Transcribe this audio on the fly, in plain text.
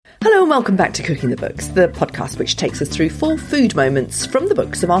welcome back to Cooking the Books, the podcast which takes us through 4 food moments from the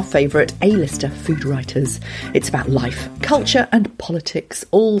books of our favourite A-lister food writers. It's about life, culture and politics,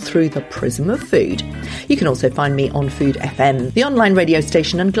 all through the prism of food. You can also find me on Food FM, the online radio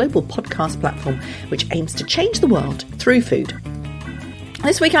station and global podcast platform which aims to change the world through food.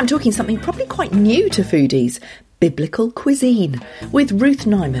 This week I'm talking something probably quite new to foodies, biblical cuisine, with Ruth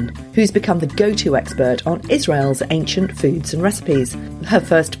Nyman, who's become the go-to expert on Israel's ancient foods and recipes. Her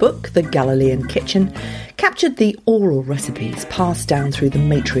first book, The Galilean Kitchen, captured the oral recipes passed down through the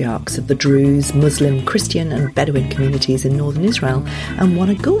matriarchs of the Druze, Muslim, Christian and Bedouin communities in northern Israel and won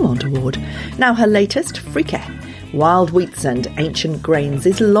a Gourmand Award. Now her latest, Frikeh, Wild Wheats and Ancient Grains,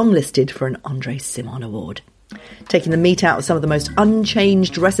 is longlisted for an André Simon Award. Taking the meat out of some of the most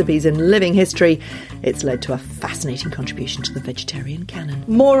unchanged recipes in living history, it's led to a fascinating contribution to the vegetarian canon.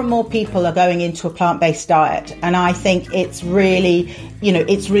 More and more people are going into a plant-based diet, and I think it's really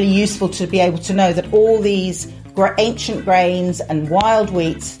useful to be able to know that all these ancient grains and wild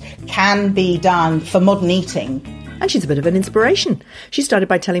wheats can be done for modern eating. And she's a bit of an inspiration. She started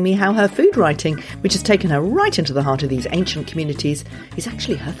by telling me how her food writing, which has taken her right into the heart of these ancient communities, is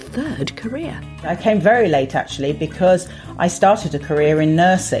actually her third career. I came very late, actually, because I started a career in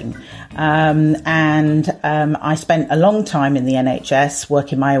nursing. I spent a long time in the NHS,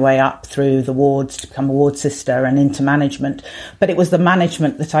 working my way up through the wards to become a ward sister and into management. But it was the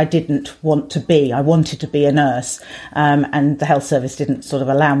management that I didn't want to be. I wanted to be a nurse, and the health service didn't sort of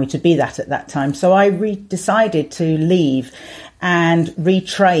allow me to be that at that time. So I decided to leave and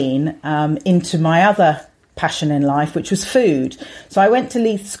retrain into my other passion in life, which was food. So I went to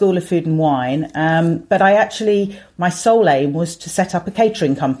Leith School of Food and Wine, but my sole aim was to set up a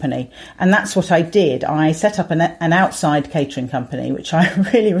catering company. And that's what I did. I set up an outside catering company, which I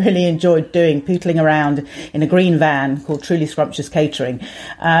really, really enjoyed doing, pootling around in a green van called Truly Scrumptious Catering.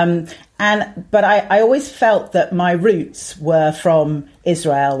 But I always felt that my roots were from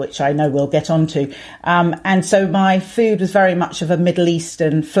Israel, which I know we'll get onto. And so my food was very much of a Middle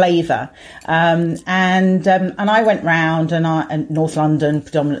Eastern flavour. And I went round and North London,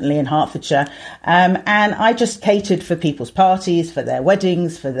 predominantly in Hertfordshire. And I just catered for people's parties, for their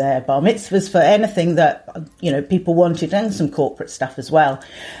weddings, for their bar mitzvahs, for anything that, people wanted, and some corporate stuff as well.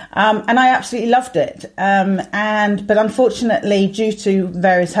 And I absolutely loved it. But unfortunately, due to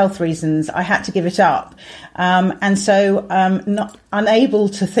various health reasons, I had to give it up. Not unable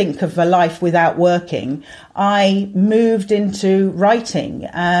to think of a life without working, I moved into writing.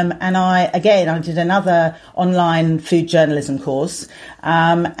 I did another online food journalism course,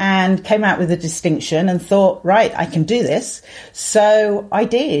 and came out with a distinction and thought, right, I can do this. So I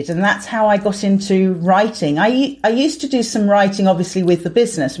did. And that's how I got into writing. I used to do some writing, obviously, with the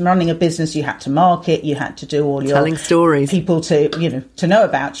business. Running a business, you had to market, you had to do all your telling stories, people to know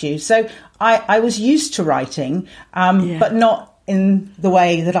about you. So I was used to writing, but not in the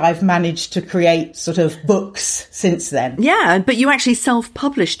way that I've managed to create sort of books since then. Yeah, but you actually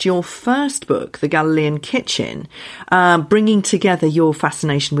self-published your first book, The Galilean Kitchen, bringing together your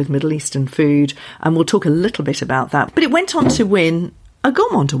fascination with Middle Eastern food, and we'll talk a little bit about that. But it went on to win a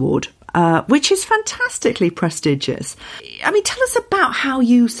Gourmand Award, which is fantastically prestigious. I mean, tell us about how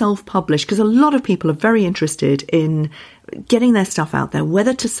you self-publish, because a lot of people are very interested in getting their stuff out there,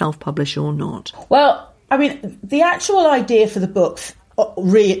 whether to self-publish or not. Well, I mean, the actual idea for the book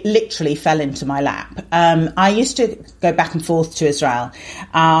literally fell into my lap. I used to go back and forth to Israel,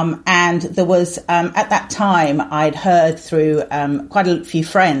 and there was, at that time, I'd heard through quite a few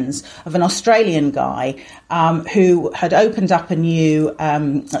friends of an Australian guy who had opened up a new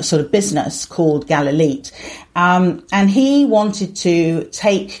sort of business called Galileet. And he wanted to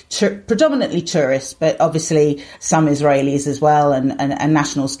take predominantly tourists, but obviously some Israelis as well, and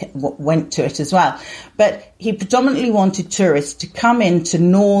nationals went to it as well. But he predominantly wanted tourists to come into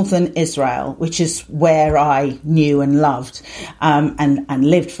northern Israel, which is where I knew and loved, and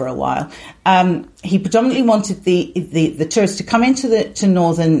lived for a while. He predominantly wanted the tourists to come to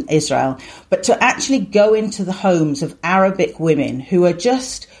northern Israel, but to actually go into the homes of Arabic women who are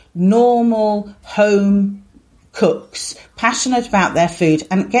just normal home cooks, passionate about their food,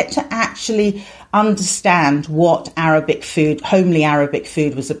 and get to actually understand what Arabic food, homely Arabic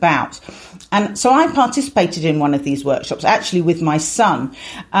food, was about. And so I participated in one of these workshops, actually with my son,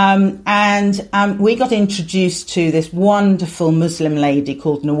 and we got introduced to this wonderful Muslim lady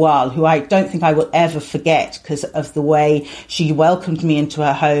called Nawal, who I don't think I will ever forget because of the way she welcomed me into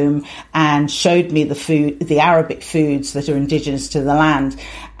her home and showed me the Arabic foods that are indigenous to the land.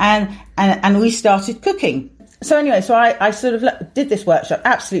 And we started cooking. So anyway, so I sort of did this workshop,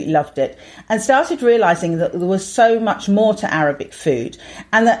 absolutely loved it, and started realising that there was so much more to Arabic food,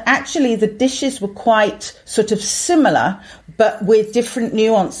 and that actually the dishes were quite sort of similar, but with different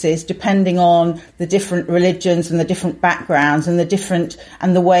nuances depending on the different religions and the different backgrounds and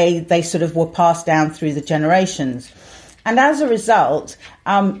the way they sort of were passed down through the generations. And as a result,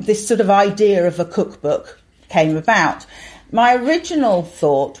 this sort of idea of a cookbook came about. My original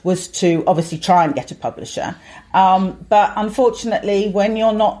thought was to obviously try and get a publisher, but unfortunately, when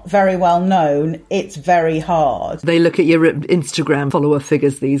you're not very well known, it's very hard. They look at your Instagram follower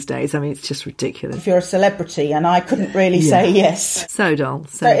figures these days. I mean, it's just ridiculous. If you're a celebrity, and I couldn't really say yes. So dull.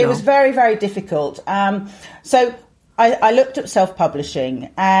 So it was very, very difficult. So I looked at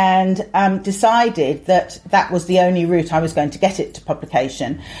self-publishing and decided that was the only route I was going to get it to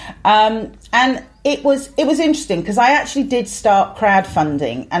publication. And it was interesting because I actually did start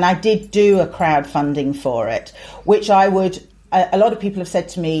crowdfunding, and I did do a crowdfunding for it, which a lot of people have said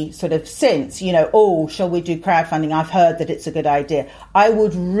to me sort of since, shall we do crowdfunding? I've heard that it's a good idea. I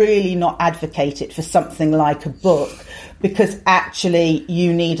would really not advocate it for something like a book, because actually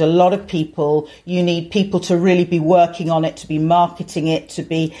you need a lot of people. You need people to really be working on it, to be marketing it,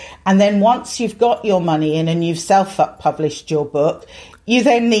 and then once you've got your money in and you've self-published your book, you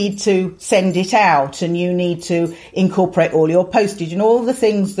then need to send it out, and you need to incorporate all your postage and all the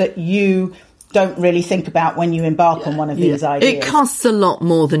things that you don't really think about when you embark on one of these ideas. It costs a lot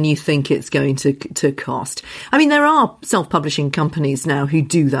more than you think it's going to cost. I mean, there are self-publishing companies now who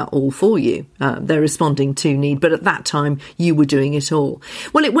do that all for you. They're responding to need, but at that time you were doing it all.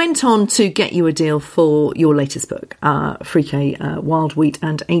 Well, it went on to get you a deal for your latest book, Frique, Wild Wheat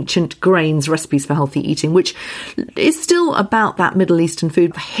and Ancient Grains, Recipes for Healthy Eating, which is still about that Middle Eastern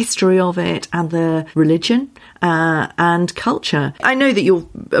food, the history of it and the religion and culture. I know that you're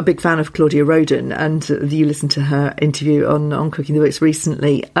a big fan of Claudia Roden, and you listened to her interview on Cooking the Books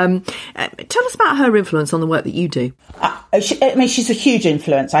recently. Tell us about her influence on the work that you do. She's a huge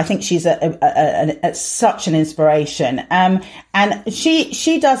influence. I think she's such an inspiration. And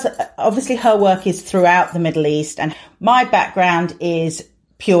she does, obviously her work is throughout the Middle East, and my background is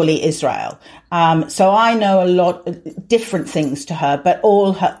purely Israel. So I know a lot of different things to her, but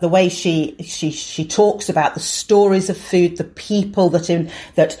the way she talks about the stories of food, the people that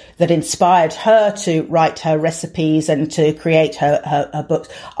inspired her to write her recipes and to create her books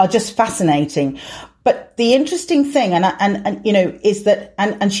are just fascinating. But the interesting thing, is that,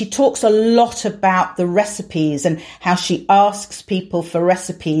 and she talks a lot about the recipes and how she asks people for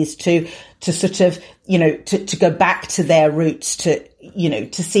recipes to sort of, to go back to their roots, to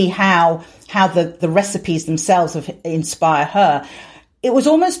see how the recipes themselves inspire her. It was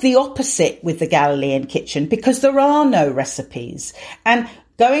almost the opposite with the Galilean kitchen, because there are no recipes. And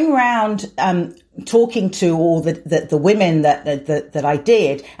going around talking to all the women that I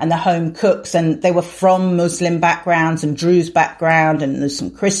did, and the home cooks, and they were from Muslim backgrounds and Druze background, and there's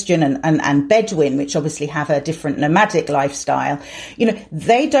some Christian and Bedouin, which obviously have a different nomadic lifestyle.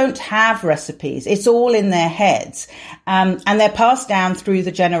 They don't have recipes. It's all in their heads. And they're passed down through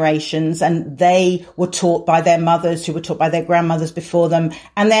the generations, and they were taught by their mothers, who were taught by their grandmothers before them,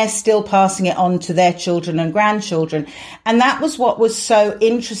 and they're still passing it on to their children and grandchildren. And that was what was so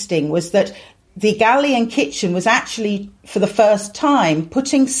interesting, was that the Galilean kitchen was actually, for the first time,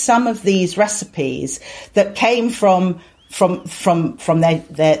 putting some of these recipes that came from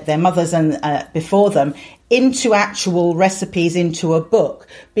their mothers and before them into actual recipes, into a book,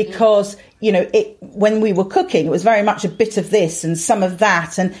 because when we were cooking, it was very much a bit of this and some of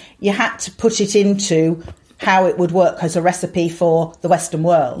that, and you had to put it into how it would work as a recipe for the Western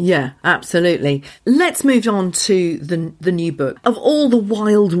world. Yeah, absolutely. Let's move on to the new book. Of all the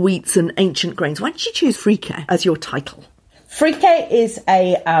wild wheats and ancient grains, why did you choose Frique as your title? Frique is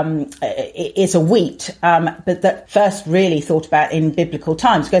a wheat, but that first really thought about in biblical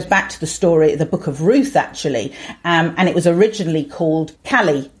times. It goes back to the book of Ruth, actually, and it was originally called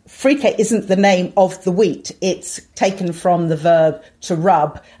Kali. Frique isn't the name of the wheat. It's taken from the verb to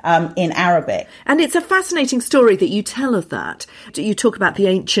rub in Arabic. And it's a fascinating story that you tell of that. You talk about the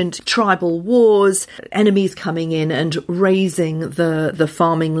ancient tribal wars, enemies coming in and razing the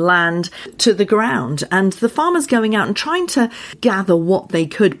farming land to the ground, and the farmers going out and trying to gather what they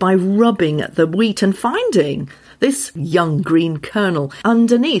could by rubbing at the wheat and finding this young green kernel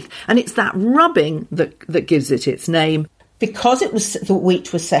underneath. And it's that rubbing that gives it its name. because the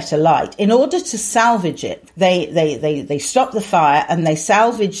wheat was set alight, in order to salvage it, they stopped the fire and they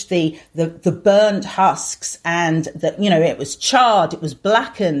salvaged the burnt husks, and it was charred, it was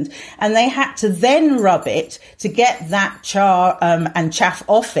blackened, and they had to then rub it to get that char and chaff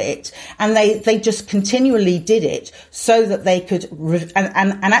off it, and they just continually did it so that they could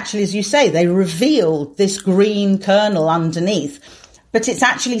and actually, as you say, they revealed this green kernel underneath. But it's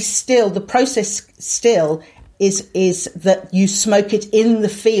actually still, the process still is that you smoke it in the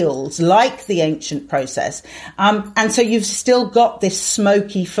fields like the ancient process. And so you've still got this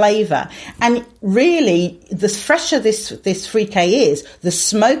smoky flavour. And really, the fresher this fricassee is, the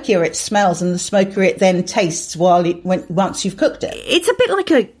smokier it smells and the smokier it then tastes once you've cooked it. It's a bit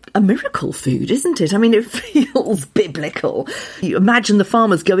like a miracle food, isn't it? I mean, it feels biblical. You imagine the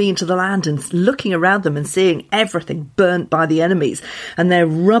farmers going into the land and looking around them and seeing everything burnt by the enemies, and they're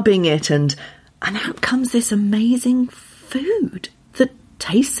rubbing it, and out comes this amazing food that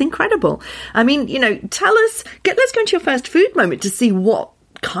tastes incredible. I mean, tell us, let's go into your first food moment to see what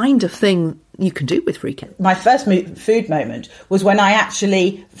kind of thing you can do with fricassee. My first food moment was when I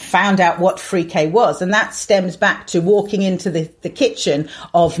actually found out what fricassee was, and that stems back to walking into the kitchen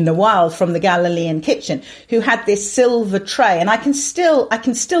of Nawal from the Galilean kitchen, who had this silver tray, and I can still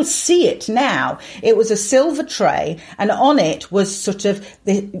see it now. It was a silver tray, and on it was sort of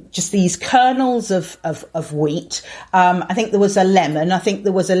just these kernels of wheat. I think there was a lemon. I think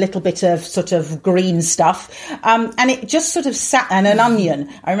there was a little bit of sort of green stuff, and it just sort of sat, and an onion.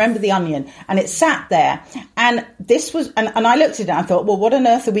 I remember the onion. And it sat there, and this was, and I looked at it and I thought, well, what on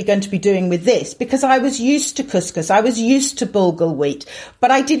earth are we going to be doing with this? Because I was used to couscous, I was used to bulgur wheat,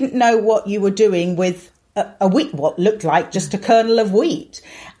 but I didn't know what you were doing with a wheat, what looked like just a kernel of wheat.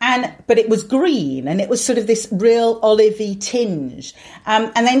 But it was green, and it was sort of this real olivey tinge.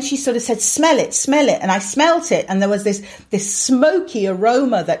 And then she sort of said, smell it. And I smelt it, and there was this smoky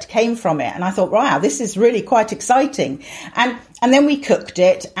aroma that came from it. And I thought, wow, this is really quite exciting. And then we cooked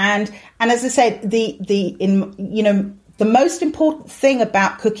it. And as I said, the most important thing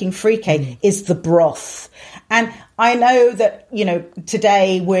about cooking fricassee is the broth. And I know that,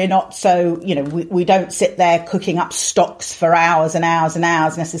 today we're not so, we don't sit there cooking up stocks for hours and hours and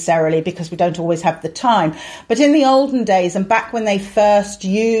hours necessarily, because we don't always have the time. But in the olden days, and back when they first,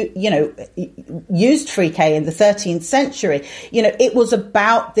 used fricassee in the 13th century, it was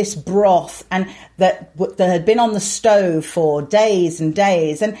about this broth, and that had been on the stove for days and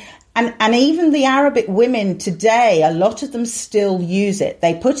days. And even the Arabic women today, a lot of them still use it.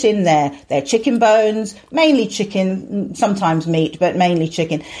 They put in their chicken bones, mainly chicken, sometimes meat, but mainly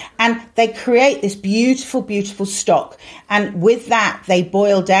chicken. And they create this beautiful, beautiful stock. And with that, they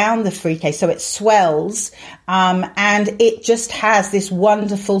boil down the fricassee so it swells. And it just has this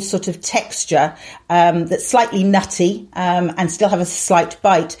wonderful sort of texture that's slightly nutty and still have a slight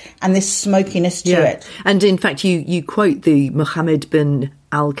bite, and this smokiness to it. And in fact, you quote the Muhammad bin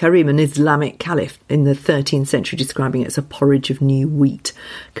Al-Karim, an Islamic caliph in the 13th century, describing it as a porridge of new wheat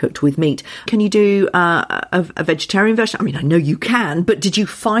cooked with meat. Can you do a vegetarian version? I mean, I know you can, but did you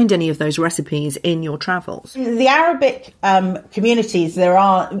find any of those recipes in your travels? The Arabic communities, there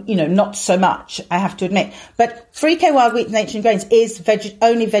are, not so much, I have to admit. But fricassee wild wheat and ancient grains is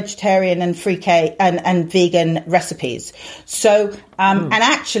only vegetarian and fricassee and vegan recipes. So, and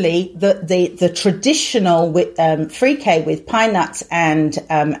actually, the traditional fricassee with pine nuts and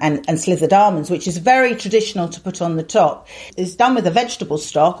slithered almonds, which is very traditional to put on the top, is done with a vegetable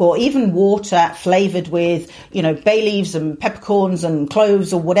stock or even water flavoured with, bay leaves and peppercorns and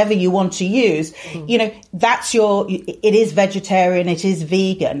cloves or whatever you want to use. It is vegetarian, it is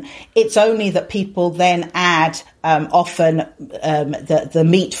vegan. It's only that people then add often the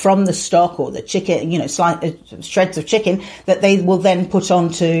meat from the stock or the chicken, shreds of chicken that they will then put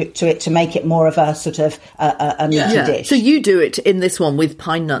onto it to make it more of a sort of a meaty dish. So you do it in this one with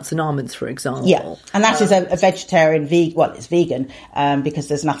pine nuts and almonds, for example. Yeah, and that is a vegetarian, it's vegan because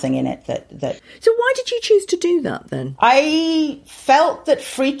there's nothing in it that. So why did you choose to do that then? I felt that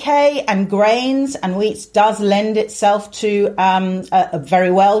fricassee and grains and wheats does lend itself to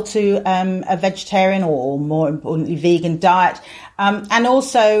very well to a vegetarian or more importantly vegan diet. And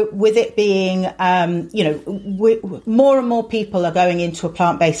also with it being, more and more people are going into a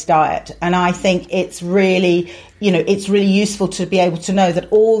plant-based diet. And I think it's really useful to be able to know that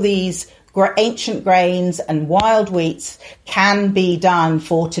all these ancient grains and wild wheats can be done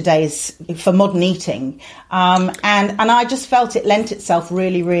for modern eating. And I just felt it lent itself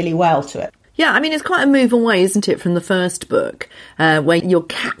really, really well to it. Yeah, I mean, it's quite a move away, isn't it, from the first book, where you're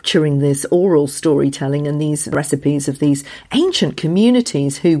capturing this oral storytelling and these recipes of these ancient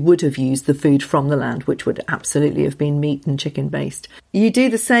communities who would have used the food from the land, which would absolutely have been meat and chicken based. You do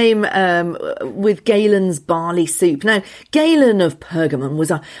the same with Galen's barley soup. Now, Galen of Pergamon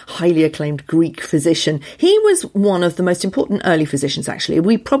was a highly acclaimed Greek physician. He was one of the most important early physicians, actually.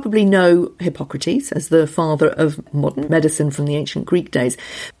 We probably know Hippocrates as the father of modern medicine from the ancient Greek days.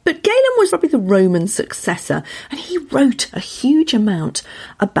 But Galen was probably the Roman successor, and he wrote a huge amount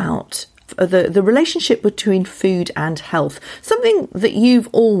about the relationship between food and health, something that you've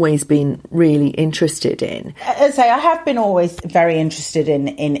always been really interested in. As I say, I have been always very interested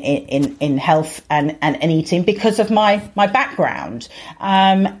in health and eating because of my background.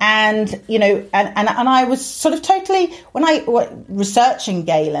 And, you know, and I was sort of totally, when I was researching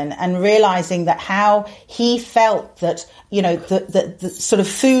Galen and realising that how he felt that, you know, the sort of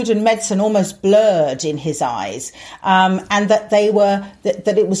food and medicine almost blurred in his eyes, and that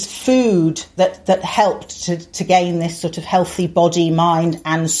that it was food that helped to gain this sort of healthy body, mind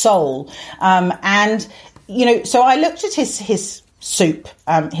and soul. And, you know, so I looked at his soup,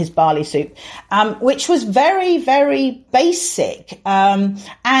 his barley soup, which was very, very basic. And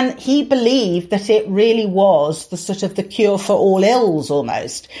he believed that it really was the sort of the cure for all ills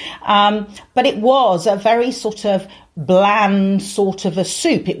almost. But it was a very sort of bland sort of a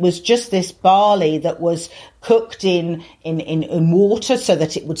soup. It was just this barley that was cooked in water so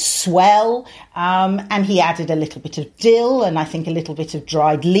that it would swell. And he added a little bit of dill and I think a little bit of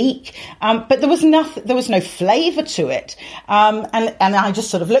dried leek. But there was no flavour to it. And I just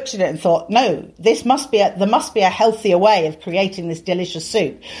sort of looked at it and thought, no, there must be a healthier way of creating this delicious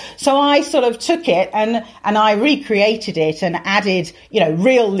soup. So I sort of took it and I recreated it and added, you know,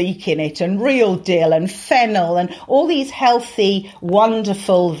 real leek in it and real dill and fennel and all these healthy,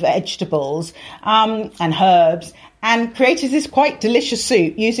 wonderful vegetables, and herbs, and created this quite delicious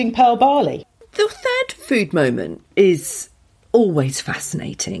soup using pearl barley. The third food moment is always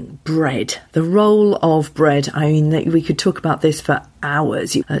fascinating. Bread. The role of bread. I mean, we could talk about this for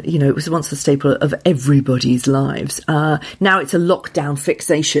hours. You know, it was once the staple of everybody's lives. Now it's a lockdown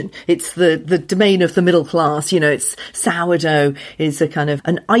fixation. It's the domain of the middle class. You know, it's sourdough is a kind of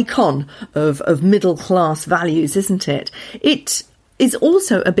an icon of middle class values, isn't it? It is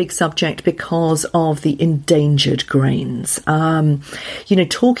also a big subject because of the endangered grains. You know,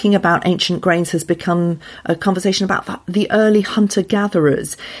 talking about ancient grains has become a conversation about the early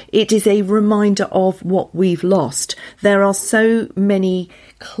hunter-gatherers. It is a reminder of what we've lost. There are so many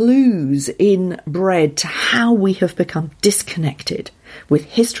clues in bread to how we have become disconnected with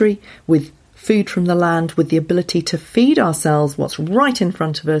history, with food from the land, with the ability to feed ourselves what's right in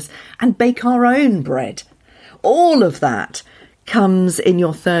front of us and bake our own bread. All of that comes in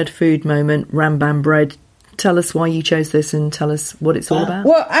your third food moment, Rambam bread. Tell us why you chose this and tell us what it's all about.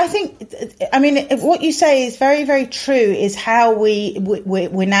 Well, I mean, what you say is very, very true, is how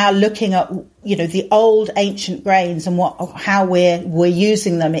we're now looking at, you know, the old ancient grains and how we're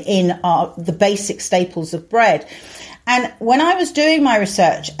using them in the basic staples of bread. And when I was doing my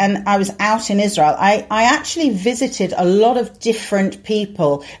research and I was out in Israel, I actually visited a lot of different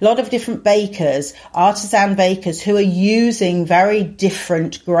people, a lot of different bakers, artisan bakers who are using very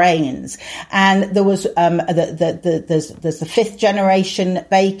different grains. And there was there's the fifth generation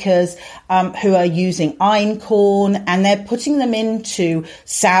bakers who are using einkorn, and they're putting them into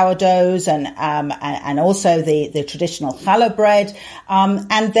sourdoughs and also the traditional challah bread,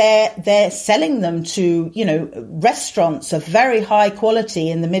 and they're selling them to, you know, restaurants of very high quality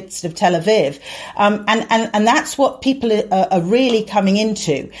in the midst of Tel Aviv. And that's what people are really coming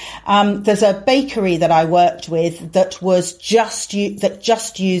into. There's a bakery that I worked with that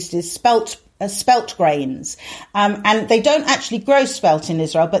just used his spelt grains. And they don't actually grow spelt in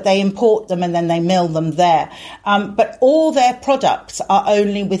Israel, but they import them and then they mill them there. But all their products are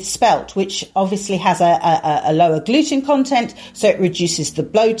only with spelt, which obviously has a lower gluten content, so it reduces the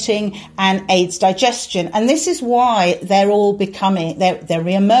bloating and aids digestion. And this is why they're all they're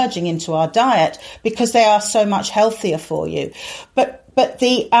re-emerging into our diet, because they are so much healthier for you. But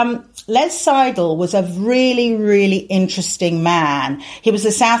the Les Seidel was a really, really interesting man. He was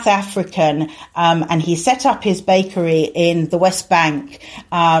a South African, and he set up his bakery in the West Bank,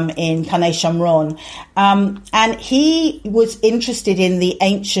 in Kanei Shamron. And he was interested in the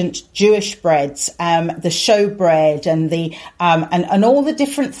ancient Jewish breads, the showbread and all the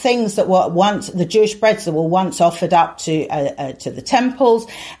different things that were once, the Jewish breads that were once offered up to the temples.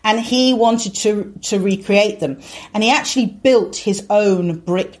 And he wanted to recreate them. And he actually built his own own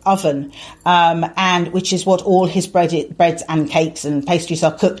brick oven, and which is what all his breads and cakes and pastries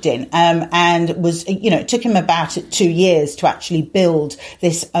are cooked in. And was, it took him about 2 years to actually build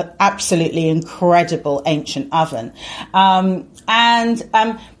this absolutely incredible ancient oven.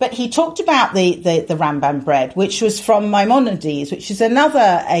 But he talked about the Rambam bread, which was from Maimonides, which is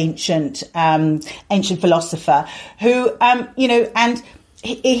another ancient philosopher who, and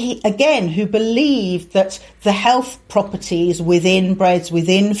he again, who believed that the health properties within breads,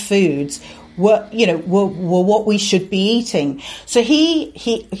 within foods, were what we should be eating. So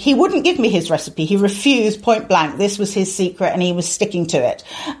he wouldn't give me his recipe. He refused point blank. This was his secret, and he was sticking to it.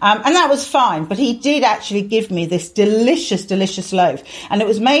 And that was fine. But he did actually give me this delicious loaf, and it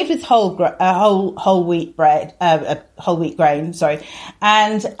was made with whole wheat bread, whole wheat grain. Sorry,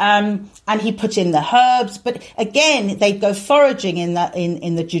 and he put in the herbs. But again, they'd go foraging in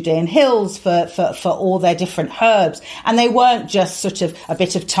the Judean hills for all their different herbs, and they weren't just sort of a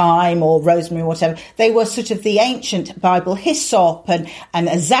bit of thyme or rosemary or whatever. They were sort of the ancient Bible hyssop and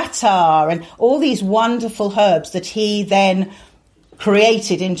zatar and all these wonderful herbs that he then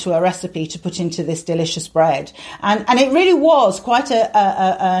created into a recipe to put into this delicious bread. And it really was quite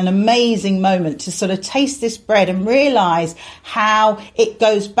an amazing moment to sort of taste this bread and realize how it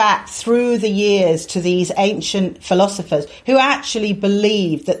goes back through the years to these ancient philosophers who actually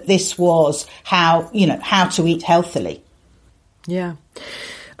believed that this was how to eat healthily. Yeah.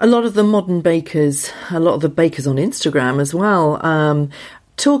 A lot of the modern bakers, a lot of the bakers on Instagram as well,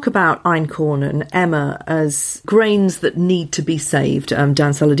 talk about einkorn and emmer as grains that need to be saved. Dan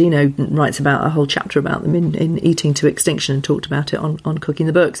Saladino writes about a whole chapter about them in Eating to Extinction and talked about it on Cooking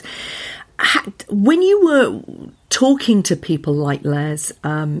the Books. When you were talking to people like Les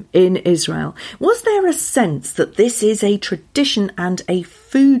in Israel, was there a sense that this is a tradition and a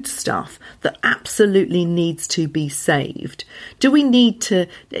foodstuff that absolutely needs to be saved? Do we need to,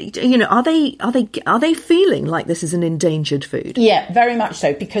 are they feeling like this is an endangered food? Yeah, very much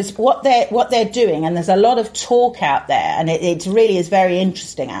so, because what they're doing, and there's a lot of talk out there, and it really is very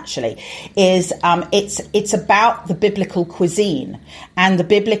interesting actually, is it's about the biblical cuisine, and the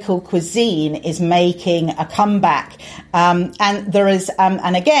biblical cuisine is making a comeback. And there is,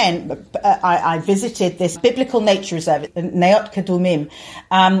 and again, I visited this biblical nature reserve, Neot Kadumim,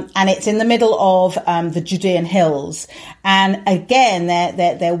 and it's in the middle of the Judean hills. And again,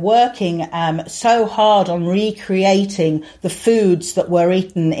 they're working so hard on recreating the foods that were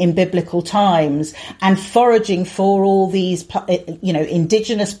eaten in biblical times and foraging for all these,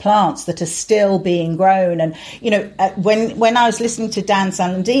 indigenous plants that are still being grown. And when I was listening to Dan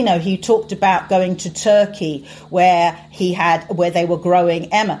Salandino, he talked about going to Turkey where they were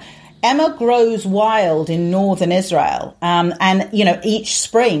growing emmer. Emmer grows wild in northern Israel, and each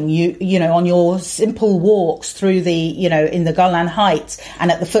spring you on your simple walks through the in the Golan Heights and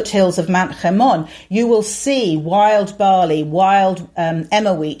at the foothills of Mount Hermon, you will see wild barley, wild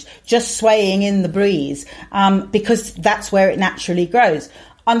emmer wheat just swaying in the breeze, because that's where it naturally grows.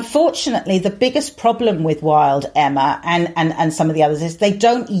 Unfortunately, the biggest problem with wild emmer and some of the others is they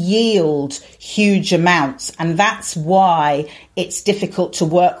don't yield huge amounts, and that's why it's difficult to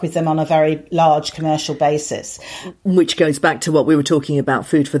work with them on a very large commercial basis. Which goes back to what we were talking about,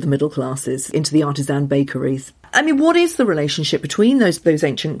 food for the middle classes, into the artisan bakeries. I mean, what is the relationship between those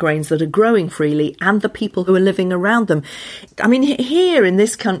ancient grains that are growing freely and the people who are living around them? I mean, here in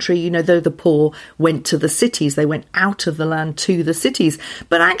this country, though the poor went to the cities, they went out of the land to the cities.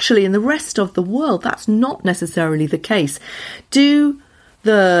 But actually, in the rest of the world, that's not necessarily the case. Do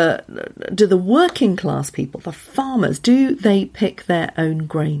the working class people, the farmers, do they pick their own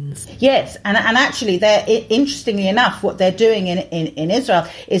grains? Yes, and actually, interestingly enough, what they're doing in Israel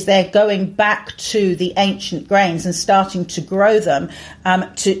is they're going back to the ancient grains and starting to grow them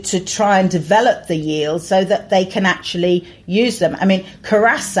to try and develop the yield so that they can actually use them. I mean,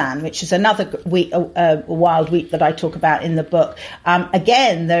 Khorasan, which is another wheat, wild wheat that I talk about in the book,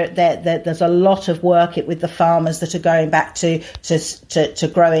 again, there's a lot of work with the farmers that are going back to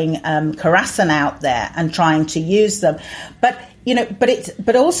growing Khorasan out there and trying to use them.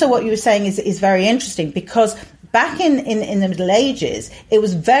 But also what you were saying is very interesting, because back in the Middle Ages, it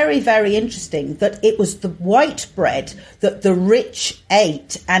was very, very interesting that it was the white bread that the rich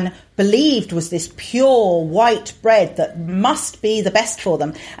ate and believed was this pure white bread that must be the best for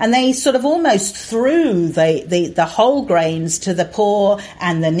them. And they sort of almost threw the whole grains to the poor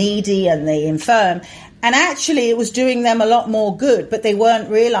and the needy and the infirm. And actually, it was doing them a lot more good, but they weren't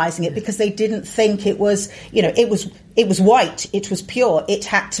realizing it because they didn't think it was, it was white, it was pure, it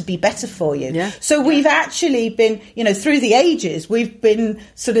had to be better for you. Yeah. So we've actually been, through the ages, we've been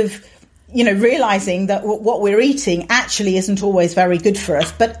sort of, realizing that what we're eating actually isn't always very good for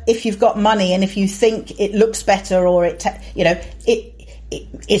us. But if you've got money and if you think it looks better or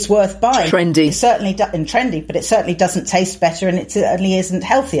it's worth buying. Trendy. It certainly and trendy, but it certainly doesn't taste better and it certainly isn't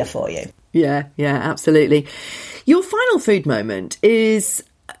healthier for you. Yeah, absolutely. Your final food moment is,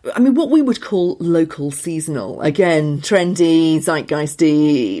 what we would call local seasonal. Again, trendy,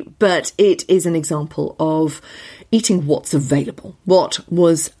 zeitgeisty, but it is an example of eating what's available, what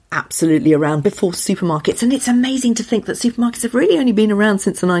was absolutely around before supermarkets. And it's amazing to think that supermarkets have really only been around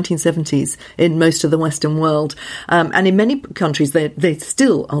since the 1970s in most of the Western world. And in many countries, they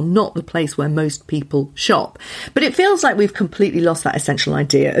still are not the place where most people shop. But it feels like we've completely lost that essential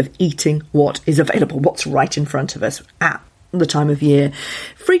idea of eating what is available, what's right in front of us at the time of year.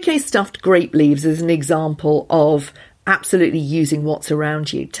 Friquet stuffed grape leaves is an example of absolutely using what's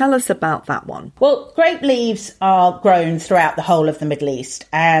around you. Tell us about that one. Well, grape leaves are grown throughout the whole of the Middle East,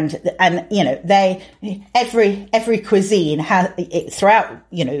 and they every cuisine has throughout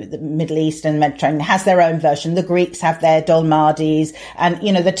the Middle East and Mediterranean has their own version. The Greeks have their dolmadis, and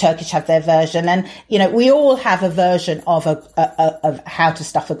the Turkish have their version, and we all have a version of of how to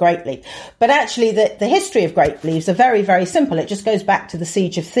stuff a grape leaf. But actually, the history of grape leaves are very, very simple. It just goes back to the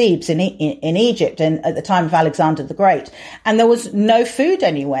siege of Thebes in Egypt, and at the time of Alexander the Great. And there was no food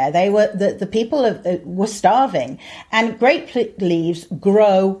anywhere. The people were starving, and grape leaves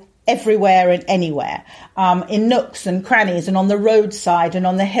grow everywhere and anywhere, in nooks and crannies and on the roadside and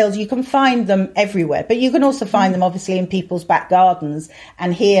on the hills. You can find them everywhere, but you can also find them obviously in people's back gardens.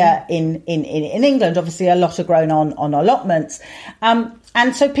 And here in England, obviously a lot are grown on allotments.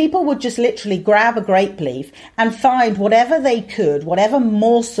 And so people would just literally grab a grape leaf and find whatever they could, whatever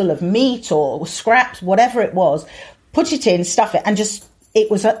morsel of meat or scraps, whatever it was, put it in, stuff it, and just it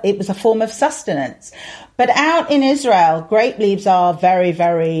was a form of sustenance. But out in Israel, grape leaves are very,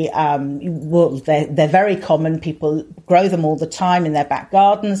 very they're very common. People grow them all the time in their back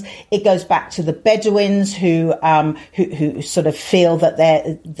gardens. It goes back to the Bedouins who sort of feel that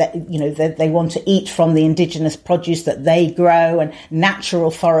they want to eat from the indigenous produce that they grow and natural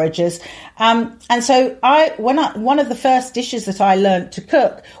foragers. And so one of the first dishes that I learned to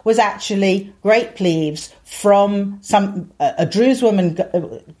cook was actually grape leaves from a Druze woman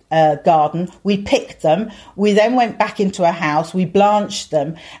garden. We picked them. We then went back into a house. We blanched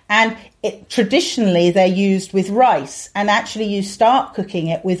them, and traditionally they're used with rice. And actually, you start cooking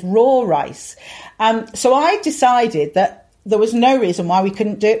it with raw rice. So I decided that there was no reason why we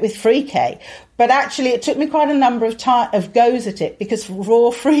couldn't do it with friquet. But actually, it took me quite a number of goes at it, because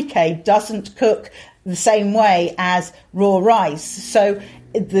raw friquet doesn't cook the same way as raw rice. So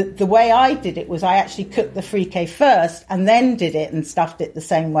the way I did it was I actually cooked the friquet first and then did it and stuffed it the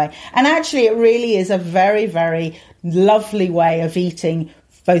same way. And actually, it really is a very, very lovely way of eating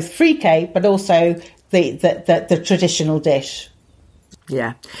both friquet, but also the traditional dish.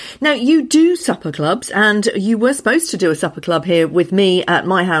 Yeah. Now, you do supper clubs, and you were supposed to do a supper club here with me at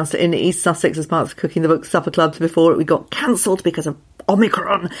my house in East Sussex as part of Cooking the Book supper clubs before we got cancelled because of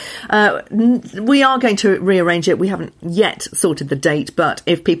Omicron. We are going to rearrange it. We haven't yet sorted the date, but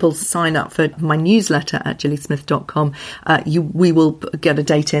if people sign up for my newsletter at gillysmith.com, we will get a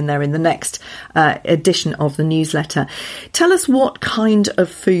date in there in the next edition of the newsletter. Tell us what kind of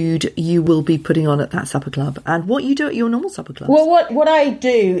food you will be putting on at that supper club and what you do at your normal supper clubs. Well, what I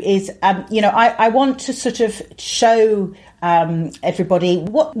do is, I want to sort of show everybody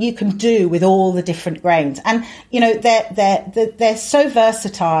what you can do with all the different grains, and they're so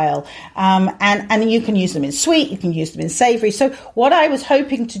versatile, and you can use them in sweet, you can use them in savoury. So what I was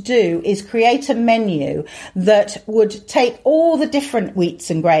hoping to do is create a menu that would take all the different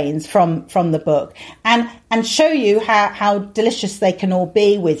wheats and grains from the book and show you how delicious they can all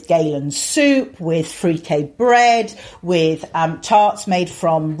be, with Galen soup, with friquet bread, with tarts made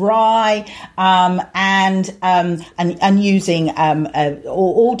from rye, and using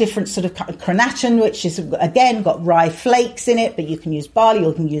all different sort of crenation, which is again got rye flakes in it, but you can use barley,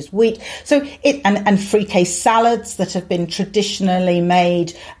 you can use wheat. So and friquet salads that have been traditionally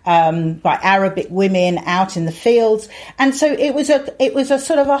made by Arabic women out in the fields, and so it was a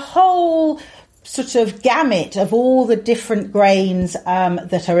sort of a whole sort of gamut of all the different grains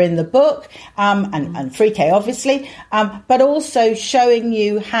that are in the book, and friquet obviously, but also showing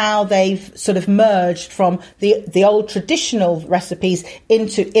you how they've sort of merged from the old traditional recipes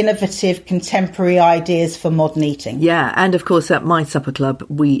into innovative contemporary ideas for modern eating. Yeah, and of course at my supper club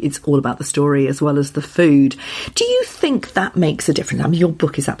it's all about the story as well as the food. Do you think that makes a difference? I mean, your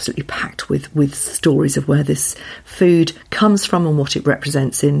book is absolutely packed with stories of where this food comes from and what it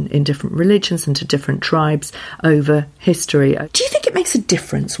represents in different religions and and to different tribes over history. Do you think it makes a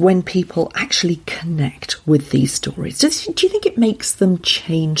difference when people actually connect with these stories? Do you think it makes them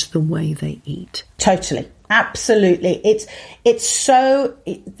change the way they eat? Totally. Absolutely. It's so,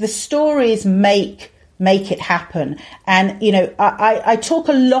 the stories make it happen. And, you know, I talk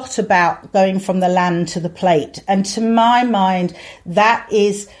a lot about going from the land to the plate. And to my mind,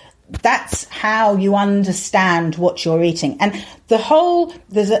 that's how you understand what you're eating. And the whole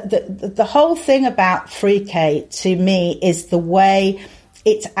thing about Frique to me is the way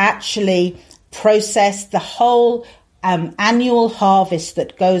it's actually processed, the whole annual harvest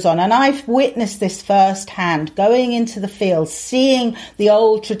that goes on. And I've witnessed this firsthand, going into the fields, seeing the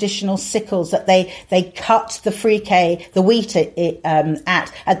old traditional sickles that they cut the frique, the wheat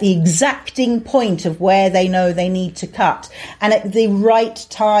at the exacting point of where they know they need to cut. And at the right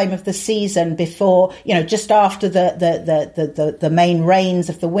time of the season before, you know, just after the main rains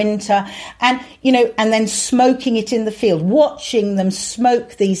of the winter. And, you know, and then smoking it in the field, watching them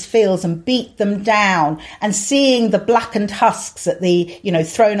smoke these fields and beat them down, and seeing the blackened husks at the, you know,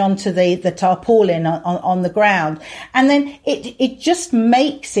 thrown onto the tarpaulin on the ground. And then it just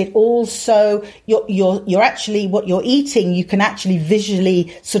makes it all so you're actually, what you're eating, you can actually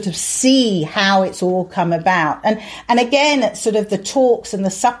visually sort of see how it's all come about. And again, at sort of the talks and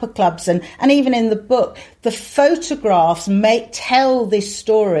the supper clubs and even in the book, the photographs tell this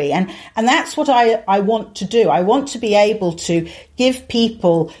story. And that's what I want to do. I want to be able to give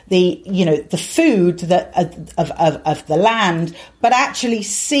people the food that of the land, but actually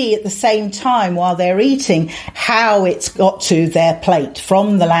see at the same time while they're eating how it's got to their plate,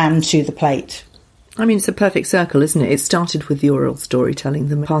 from the land to the plate. I mean, it's a perfect circle, isn't it? It started with the oral storytelling,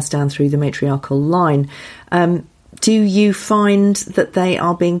 then passed down through the matriarchal line. Do you find that they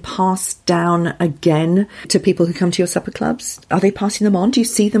are being passed down again to people who come to your supper clubs? Are they passing them on? Do you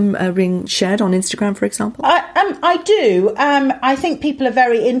see them being shared on Instagram, for example? I do. I think people are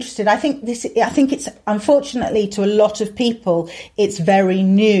very interested. I think it's, unfortunately, to a lot of people, it's very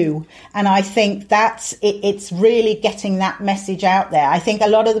new. And I think it's really getting that message out there. I think a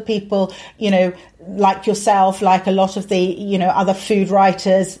lot of the people, you know, like yourself, like a lot of the, you know, other food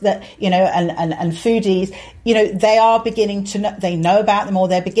writers that, you know, and foodies, you know, they are beginning to know, they know about them, or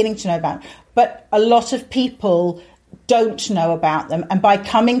they're beginning to know about them. But a lot of people don't know about them. And by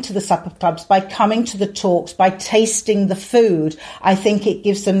coming to the supper clubs, by coming to the talks, by tasting the food, I think it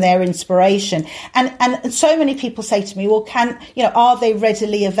gives them their inspiration. And so many people say to me, well, are they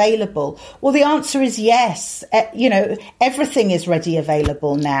readily available? Well, the answer is yes. You know, everything is ready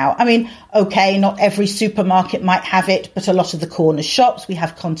available now. I mean, okay, not every supermarket might have it, but a lot of the corner shops, we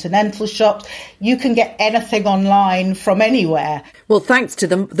have continental shops. You can get anything online from anywhere. Well, thanks to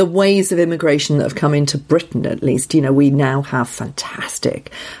the ways of immigration that have come into Britain, at least, you know, we now have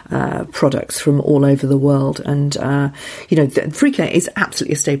fantastic products from all over the world. And, you know, frique is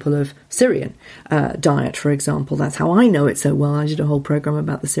absolutely a staple of Syrian diet, for example. That's how I know it so well. I did a whole programme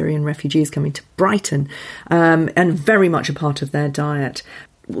about the Syrian refugees coming to Brighton, and very much a part of their diet.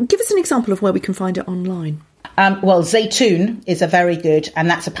 Give us an example of where we can find it online. Well, Zaytoun is a very good, and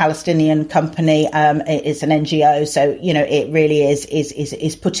that's a Palestinian company. It's an NGO, so you know it really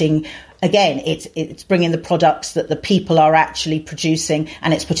is putting. Again, it's bringing the products that the people are actually producing,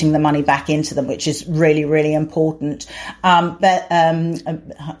 and it's putting the money back into them, which is really, really important. But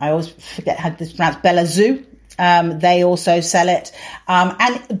I always forget how this is pronounced. Belazou. They also sell it.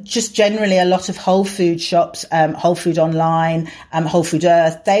 And just generally a lot of Whole Food shops, Whole Food Online, Whole Food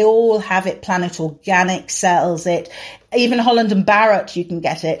Earth, they all have it. Planet Organic sells it. Even Holland and Barrett, you can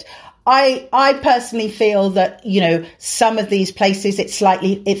get it. I personally feel that, you know, some of these places,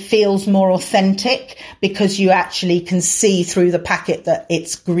 it feels more authentic because you actually can see through the packet that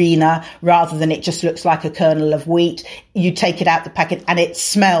it's greener rather than it just looks like a kernel of wheat. You take it out the packet and it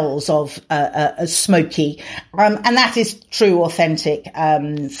smells of smoky. And that is true, authentic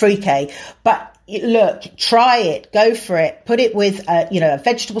frique. But look, try it, go for it, put it with, a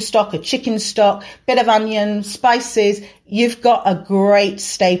vegetable stock, a chicken stock, bit of onion, spices. You've got a great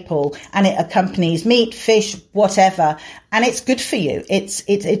staple, and it accompanies meat, fish, whatever. And it's good for you.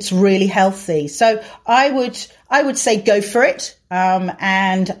 It's really healthy. So I would say go for it.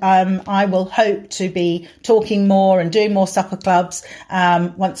 And I will hope to be talking more and doing more supper clubs,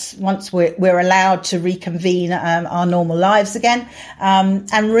 once we're allowed to reconvene, our normal lives again,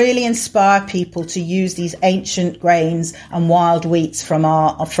 and really inspire people to use these ancient grains and wild wheats from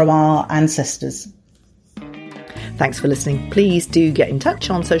our ancestors. Thanks for listening. Please do get in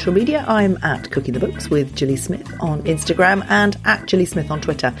touch on social media. I'm at Cooking the Books with Gilly Smith on Instagram and at Gilly Smith on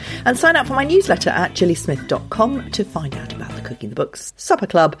Twitter. And sign up for my newsletter at gillysmith.com to find out about the Cooking the Books Supper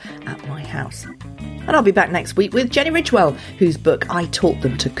Club at my house. And I'll be back next week with Jenny Ridgewell, whose book I Taught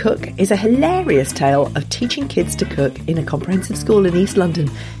Them to Cook is a hilarious tale of teaching kids to cook in a comprehensive school in East London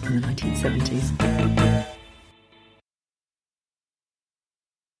in the 1970s.